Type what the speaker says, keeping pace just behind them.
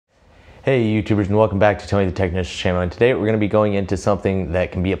Hey YouTubers, and welcome back to Tony the Technician's channel. And today we're going to be going into something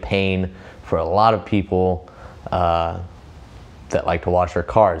that can be a pain for a lot of people that like to wash their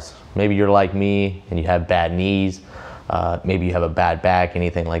cars. Maybe you're like me and you have bad knees, maybe you have a bad back,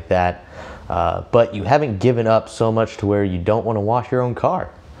 anything like that, but you haven't given up so much to where you don't want to wash your own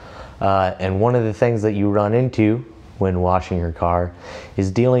car. And one of the things that you run into when washing your car is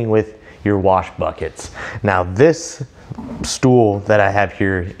dealing with your wash buckets. Now this stool that I have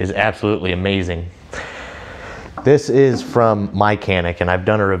here is absolutely amazing. This is from Mechanic and I've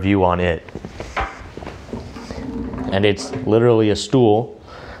done a review on it. And it's literally a stool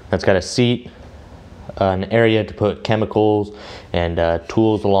that's got a seat, an area to put chemicals and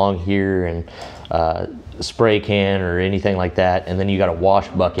tools along here, and spray can or anything like that. And then you got a wash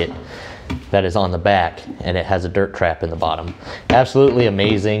bucket that is on the back, and it has a dirt trap in the bottom. Absolutely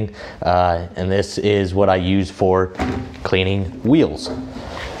amazing. And this is what I use for cleaning wheels,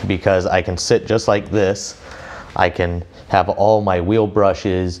 because I can sit just like this. I can have all my wheel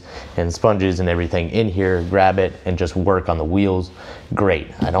brushes and sponges and everything in here, grab it and just work on the wheels. Great.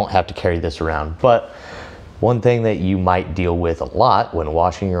 I don't have to carry this around. But one thing that you might deal with a lot when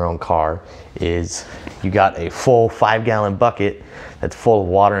washing your own car is you got a full 5-gallon bucket that's full of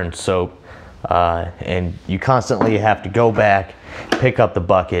water and soap, and you constantly have to go back, pick up the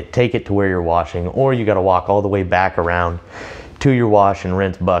bucket, take it to where you're washing, or you got to walk all the way back around to your wash and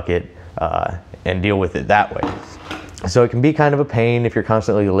rinse bucket and deal with it that way. So it can be kind of a pain if you're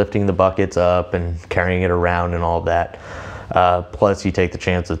constantly lifting the buckets up and carrying it around and all of that. Plus you take the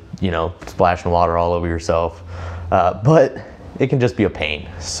chance of, splashing water all over yourself. But it can just be a pain.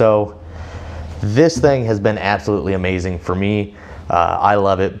 So this thing has been absolutely amazing for me. I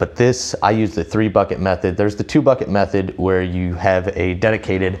love it, but I use the 3-bucket method. There's the 2-bucket method where you have a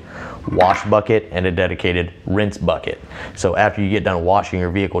dedicated wash bucket and a dedicated rinse bucket. So after you get done washing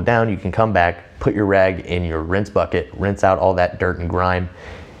your vehicle down, you can come back, put your rag in your rinse bucket, rinse out all that dirt and grime,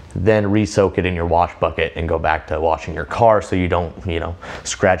 then re-soak it in your wash bucket and go back to washing your car so you don't,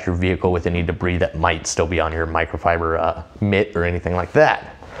 scratch your vehicle with any debris that might still be on your microfiber mitt or anything like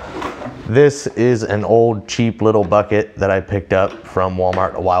that. This is an old cheap little bucket that I picked up from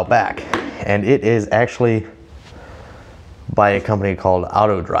Walmart a while back, and it is actually by a company called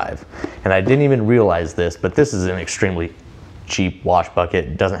Auto Drive. And I didn't even realize this, but this is an extremely cheap wash bucket.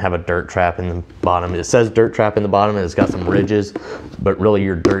 It doesn't have a dirt trap in the bottom. It says dirt trap in the bottom and it's got some ridges, but really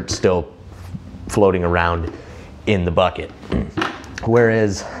your dirt's still floating around in the bucket.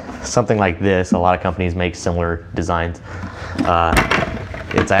 Whereas something like this, a lot of companies make similar designs.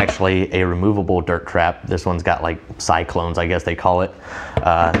 It's actually a removable dirt trap. This one's got like cyclones, I guess they call it.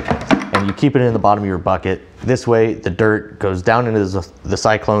 And you keep it in the bottom of your bucket. This way the dirt goes down into the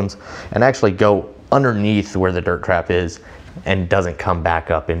cyclones and actually go underneath where the dirt trap is and doesn't come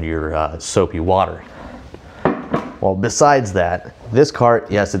back up into your soapy water. Well, besides that, this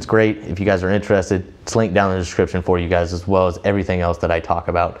cart, yes, it's great. If you guys are interested, it's linked down in the description for you guys, as well as everything else that I talk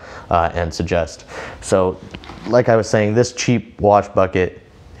about and suggest. So like I was saying, this cheap wash bucket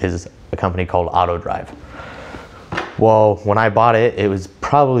is a company called Auto Drive. Well, when I bought it, it was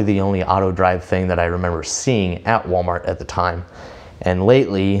probably the only Auto Drive thing that I remember seeing at Walmart at the time. And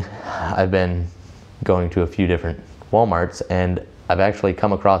lately, I've been going to a few different Walmarts, and I've actually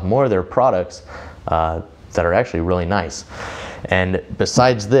come across more of their products that are actually really nice. And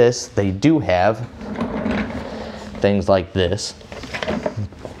besides this, they do have things like this,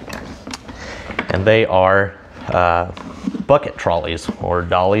 and they are bucket trolleys or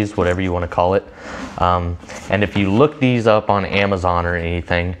dollies, whatever you want to call it. And if you look these up on Amazon or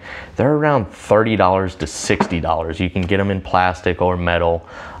anything, they're around $30 to $60. You can get them in plastic or metal.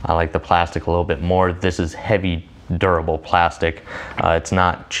 I like the plastic a little bit more. This is heavy, durable plastic. It's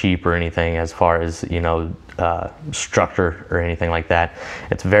not cheap or anything as far as, structure or anything like that.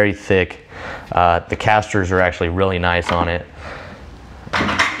 It's very thick. The casters are actually really nice on it.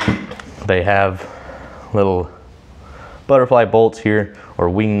 They have little butterfly bolts here, or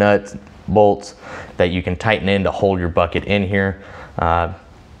wing nut bolts that you can tighten in to hold your bucket in here. Not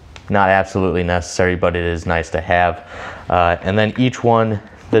absolutely necessary, but it is nice to have. And then each one,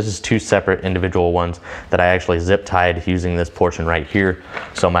 this is 2 separate individual ones that I actually zip tied using this portion right here,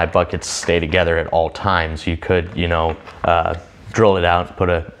 so my buckets stay together at all times. You could, drill it out, put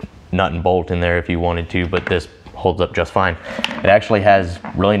a nut and bolt in there if you wanted to, but this holds up just fine. It actually has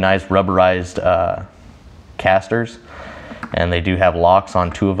really nice rubberized casters, and they do have locks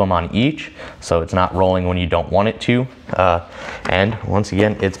on 2 of them on each, so it's not rolling when you don't want it to. And once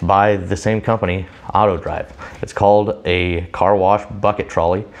again, it's by the same company, Auto Drive. It's called a car wash bucket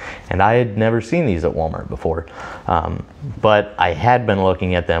trolley, and I had never seen these at Walmart before, but I had been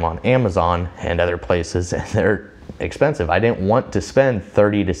looking at them on Amazon and other places, and they're expensive. I didn't want to spend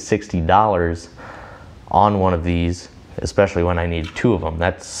 $30 to $60 on one of these, especially when I need 2 of them.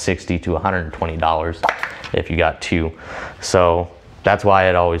 That's $60 to $120 if you got 2. So that's why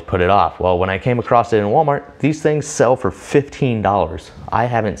I'd always put it off. Well, when I came across it in Walmart, these things sell for $15. I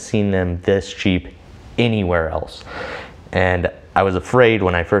haven't seen them this cheap anywhere else. And I was afraid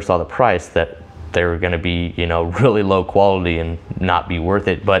when I first saw the price that they were going to be, you know, really low quality and not be worth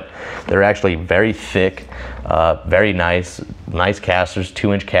it, but they're actually very thick, very nice casters,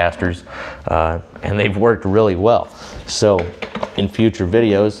 2-inch casters, and they've worked really well. So in future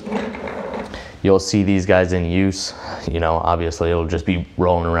videos, you'll see these guys in use. You know, obviously it'll just be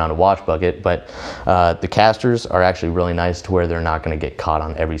rolling around a wash bucket, but the casters are actually really nice to where they're not going to get caught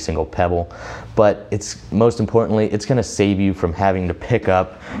on every single pebble. But it's most importantly, it's going to save you from having to pick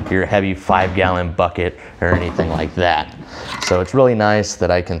up your heavy 5-gallon bucket or anything like that. So it's really nice that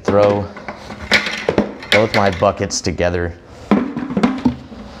I can throw both my buckets together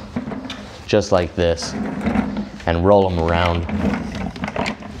just like this and roll them around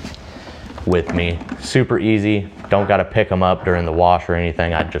with me. Super easy. Don't got to pick them up during the wash or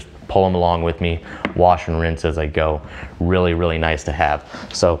anything. I just pull them along with me, wash and rinse as I go. Really, really nice to have.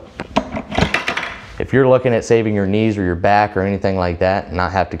 So if you're looking at saving your knees or your back or anything like that and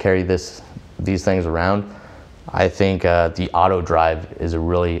not have to carry these things around, I think the Auto Drive is a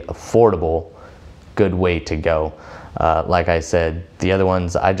really affordable, good way to go. Like I said, the other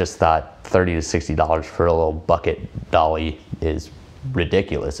ones, I just thought $30 to $60 for a little bucket dolly is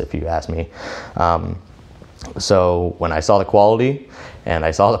ridiculous, if you ask me. So when I saw the quality and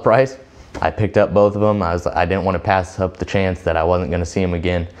I saw the price, I picked up both of them. I didn't want to pass up the chance that I wasn't going to see them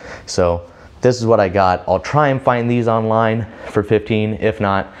again. So this is what I got. I'll try and find these online for $15. If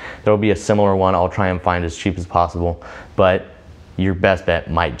not, there'll be a similar one I'll try and find as cheap as possible. But your best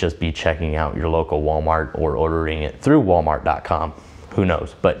bet might just be checking out your local Walmart or ordering it through walmart.com. Who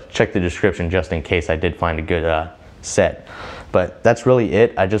knows? But check the description just in case I did find a good set. But that's really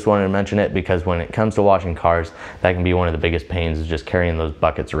it. I just wanted to mention it because when it comes to washing cars, that can be one of the biggest pains, is just carrying those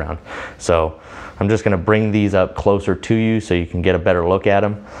buckets around. So I'm just going to bring these up closer to you so you can get a better look at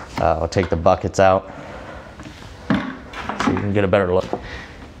them. I'll take the buckets out so you can get a better look.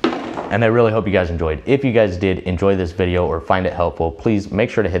 And I really hope you guys enjoyed. If you guys did enjoy this video or find it helpful, please make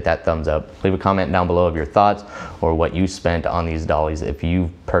sure to hit that thumbs up. Leave a comment down below of your thoughts or what you spent on these dollies if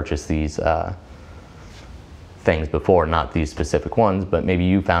you purchased these things before, not these specific ones, but maybe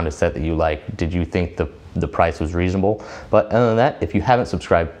you found a set that you like. Did you think the price was reasonable? But other than that, if you haven't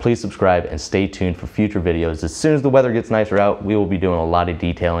subscribed, please subscribe and stay tuned for future videos. As soon as the weather gets nicer out, we will be doing a lot of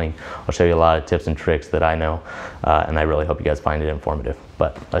detailing. I'll show you a lot of tips and tricks that I know, and I really hope you guys find it informative.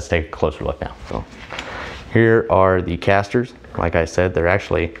 But let's take a closer look now. So here are the casters. Like I said, they're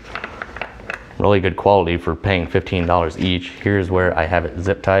actually really good quality for paying $15 each. Here's where I have it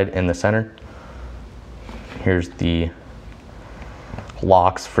zip tied in the center. Here's the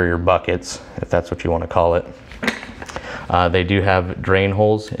locks for your buckets, if that's what you want to call it. They do have drain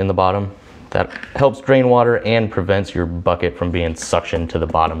holes in the bottom that helps drain water and prevents your bucket from being suctioned to the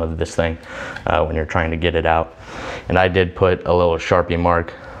bottom of this thing when you're trying to get it out. And I did put a little Sharpie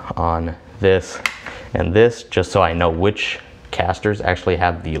mark on this and this just so I know which casters actually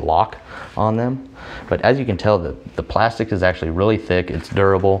have the lock on them. But as you can tell, the plastic is actually really thick, it's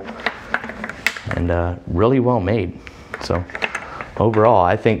durable, and really well made. So overall,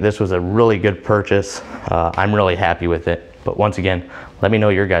 I think this was a really good purchase. I'm really happy with it. But once again, let me know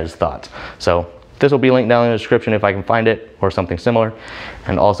your guys' thoughts. So this will be linked down in the description if I can find it or something similar.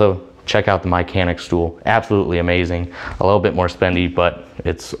 And also check out the Mechanic stool. Absolutely amazing. A little bit more spendy, but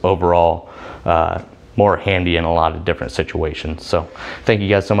it's overall more handy in a lot of different situations. So thank you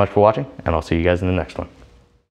guys so much for watching, and I'll see you guys in the next one.